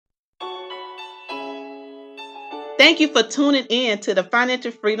Thank you for tuning in to the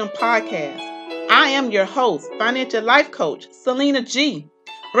Financial Freedom Podcast. I am your host, financial life coach, Selena G,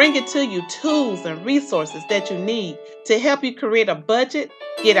 bringing to you tools and resources that you need to help you create a budget,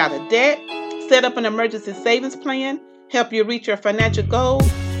 get out of debt, set up an emergency savings plan, help you reach your financial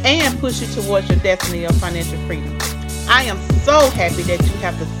goals, and push you towards your destiny of financial freedom. I am so happy that you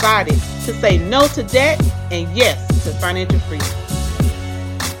have decided to say no to debt and yes to financial freedom.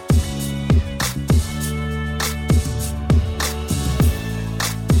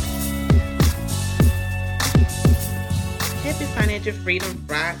 Happy Financial Freedom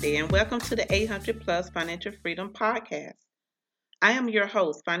Friday and welcome to the 800 Plus Financial Freedom Podcast. I am your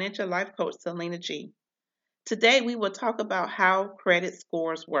host, financial life coach Selena G. Today we will talk about how credit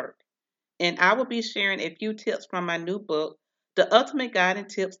scores work, and I will be sharing a few tips from my new book, The Ultimate Guide and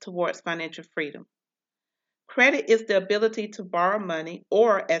Tips Towards Financial Freedom. Credit is the ability to borrow money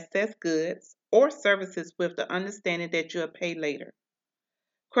or access goods or services with the understanding that you'll pay later.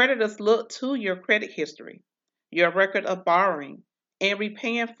 Creditors look to your credit history, your record of borrowing, and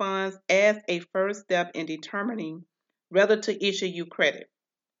repaying funds as a first step in determining whether to issue you credit.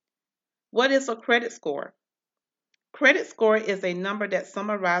 What is a credit score? Credit score is a number that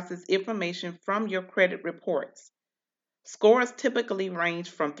summarizes information from your credit reports. Scores typically range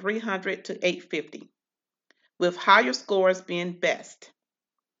from 300 to 850, with higher scores being best.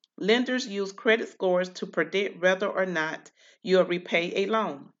 Lenders use credit scores to predict whether or not you'll repay a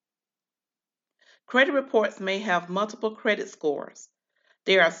loan. Credit reports may have multiple credit scores.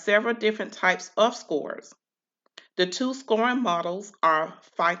 There are several different types of scores. The two scoring models are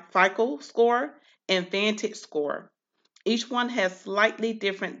FICO score and Vantage score. Each one has slightly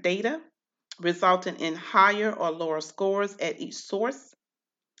different data, resulting in higher or lower scores at each source.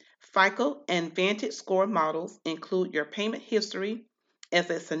 FICO and Vantage score models include your payment history as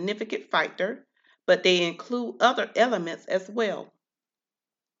a significant factor, but they include other elements as well.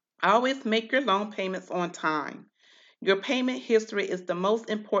 Always make your loan payments on time. Your payment history is the most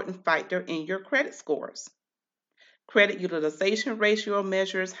important factor in your credit scores. Credit utilization ratio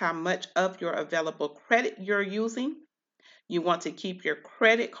measures how much of your available credit you're using. You want to keep your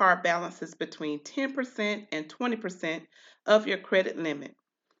credit card balances between 10% and 20% of your credit limit.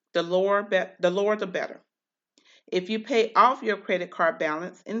 The lower the better. If you pay off your credit card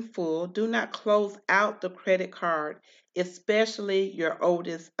balance in full, do not close out the credit card, especially your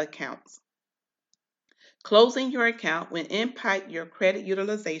oldest accounts. Closing your account will impact your credit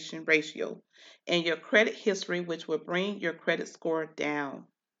utilization ratio and your credit history, which will bring your credit score down.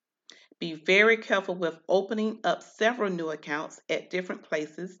 Be very careful with opening up several new accounts at different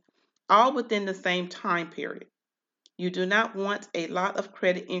places, all within the same time period. You do not want a lot of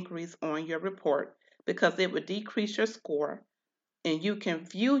credit inquiries on your report because it will decrease your score, and you can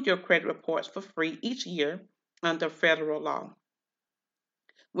view your credit reports for free each year under federal law.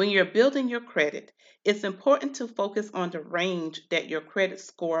 When you're building your credit, it's important to focus on the range that your credit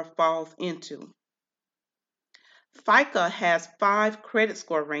score falls into. FICO has 5 credit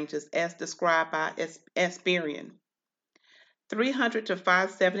score ranges as described by Experian. 300 to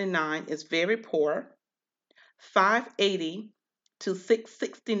 579 is very poor. 580 to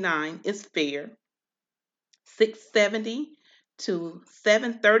 669 is fair. 670 to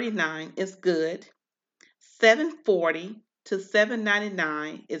 739 is good. 740 to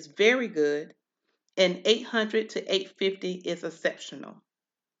 799 is very good. And 800 to 850 is exceptional.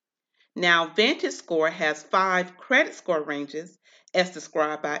 Now, Vantage Score has 5 credit score ranges as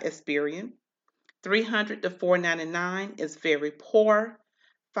described by Experian. 300 to 499 is very poor.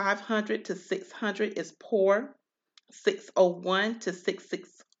 500 to 600 is poor. 601 to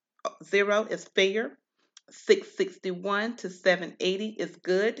 660 is fair. 661 to 780 is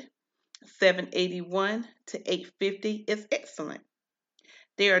good. 781 to 850 is excellent.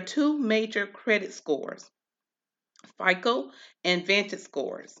 There are 2 major credit scores, FICO and Vantage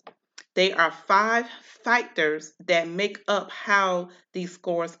scores. They are 5 factors that make up how these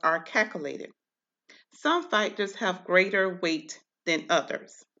scores are calculated. Some factors have greater weight than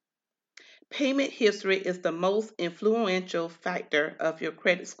others. Payment history is the most influential factor of your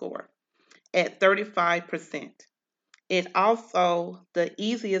credit score at 35%. It's also the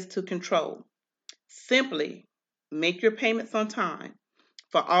easiest to control. Simply make your payments on time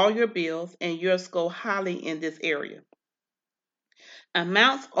for all your bills and you'll score highly in this area.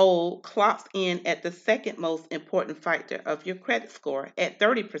 Amounts owed clocks in at the second most important factor of your credit score at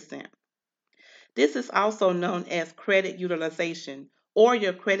 30%. This is also known as credit utilization or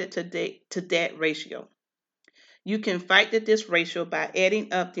your credit to debt ratio. You can factor this ratio by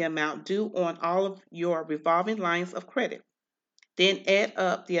adding up the amount due on all of your revolving lines of credit. Then add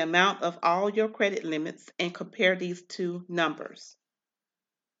up the amount of all your credit limits and compare these two numbers.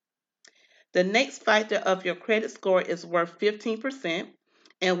 The next factor of your credit score is worth 15%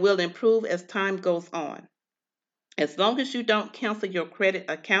 and will improve as time goes on. As long as you don't cancel your credit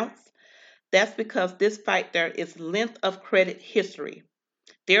accounts, that's because this factor is length of credit history.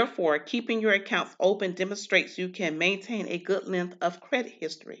 Therefore, keeping your accounts open demonstrates you can maintain a good length of credit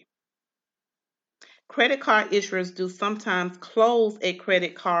history. Credit card issuers do sometimes close a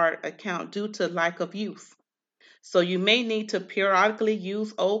credit card account due to lack of use. So you may need to periodically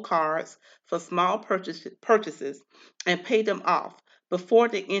use old cards for small purchases and pay them off before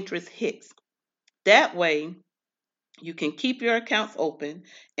the interest hits. That way, you can keep your accounts open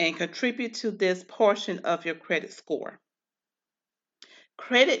and contribute to this portion of your credit score.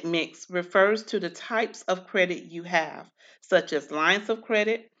 Credit mix refers to the types of credit you have, such as lines of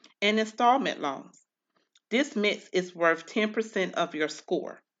credit and installment loans. This mix is worth 10% of your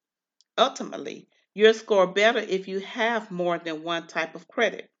score. Ultimately, you'll score better if you have more than one type of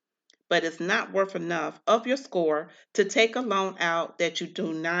credit, but it's not worth enough of your score to take a loan out that you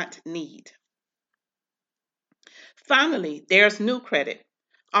do not need. Finally, there's new credit,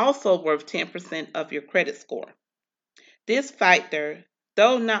 also worth 10% of your credit score. This factor,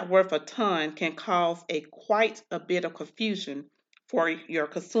 though not worth a ton, can cause quite a bit of confusion for your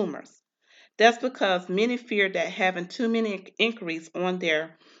consumers. That's because many fear that having too many inquiries on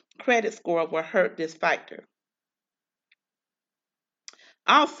their credit score will hurt this factor.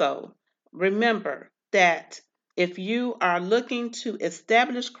 Also, remember that if you are looking to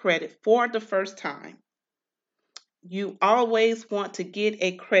establish credit for the first time, you always want to get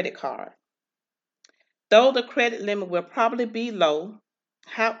a credit card. Though the credit limit will probably be low,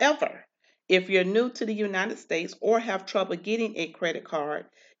 however, if you're new to the United States or have trouble getting a credit card,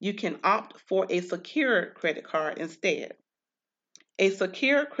 you can opt for a secured credit card instead. A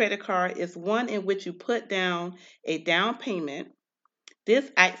secured credit card is one in which you put down a down payment.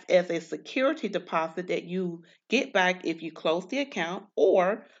 This acts as a security deposit that you get back if you close the account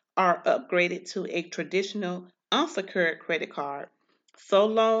or are upgraded to a traditional unsecured credit card, so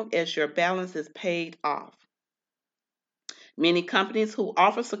long as your balance is paid off. Many companies who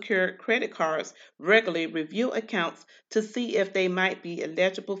offer secured credit cards regularly review accounts to see if they might be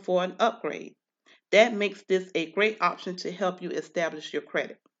eligible for an upgrade. That makes this a great option to help you establish your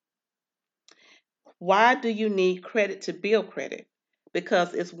credit. Why do you need credit to build credit?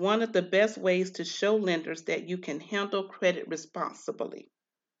 Because it's one of the best ways to show lenders that you can handle credit responsibly.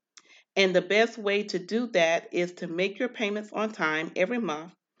 And the best way to do that is to make your payments on time every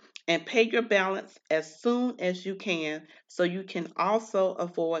month and pay your balance as soon as you can so you can also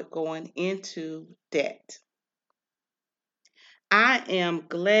avoid going into debt. I am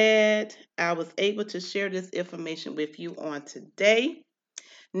glad I was able to share this information with you on today.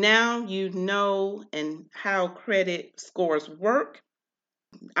 Now you know and how credit scores work.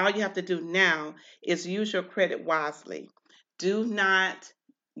 All you have to do now is use your credit wisely. Do not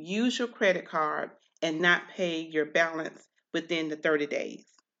use your credit card and not pay your balance within the 30 days.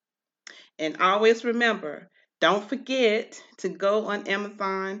 And always remember, don't forget to go on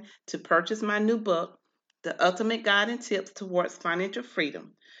Amazon to purchase my new book, The Ultimate Guide and Tips Towards Financial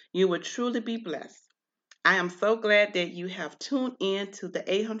Freedom. You will truly be blessed. I am so glad that you have tuned in to the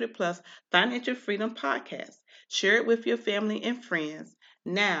 800 Plus Financial Freedom Podcast. Share it with your family and friends.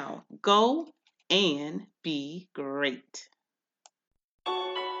 Now, go and be great.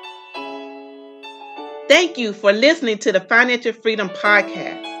 Thank you for listening to the Financial Freedom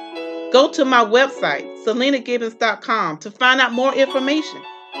Podcast. Go to my website, SelenaGibbons.com, to find out more information.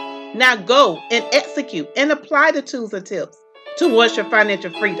 Now go and execute and apply the tools and tips towards your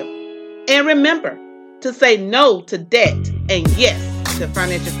financial freedom. And remember to say no to debt and yes to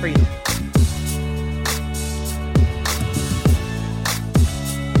financial freedom.